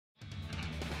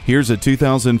Here's a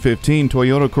 2015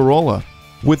 Toyota Corolla.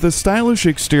 With a stylish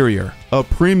exterior, a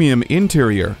premium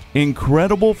interior,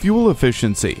 incredible fuel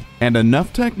efficiency, and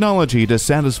enough technology to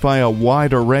satisfy a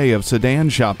wide array of sedan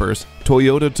shoppers,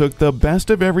 Toyota took the best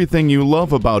of everything you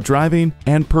love about driving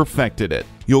and perfected it.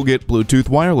 You'll get Bluetooth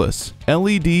wireless,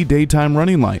 LED daytime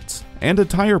running lights, and a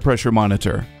tire pressure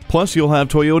monitor. Plus, you'll have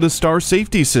Toyota's Star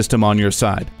Safety System on your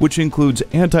side, which includes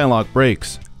anti-lock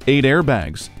brakes, 8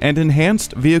 airbags, and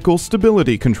enhanced vehicle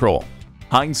stability control.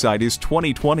 Hindsight is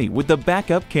 20/20 with the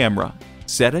backup camera.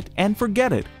 Set it and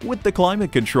forget it with the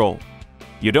climate control.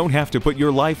 You don't have to put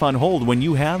your life on hold when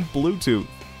you have Bluetooth.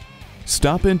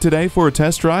 Stop in today for a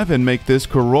test drive and make this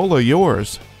Corolla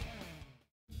yours.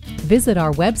 Visit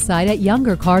our website at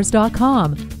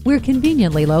youngercars.com. We're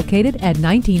conveniently located at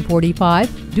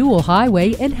 1945 Dual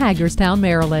Highway in Hagerstown,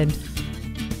 Maryland.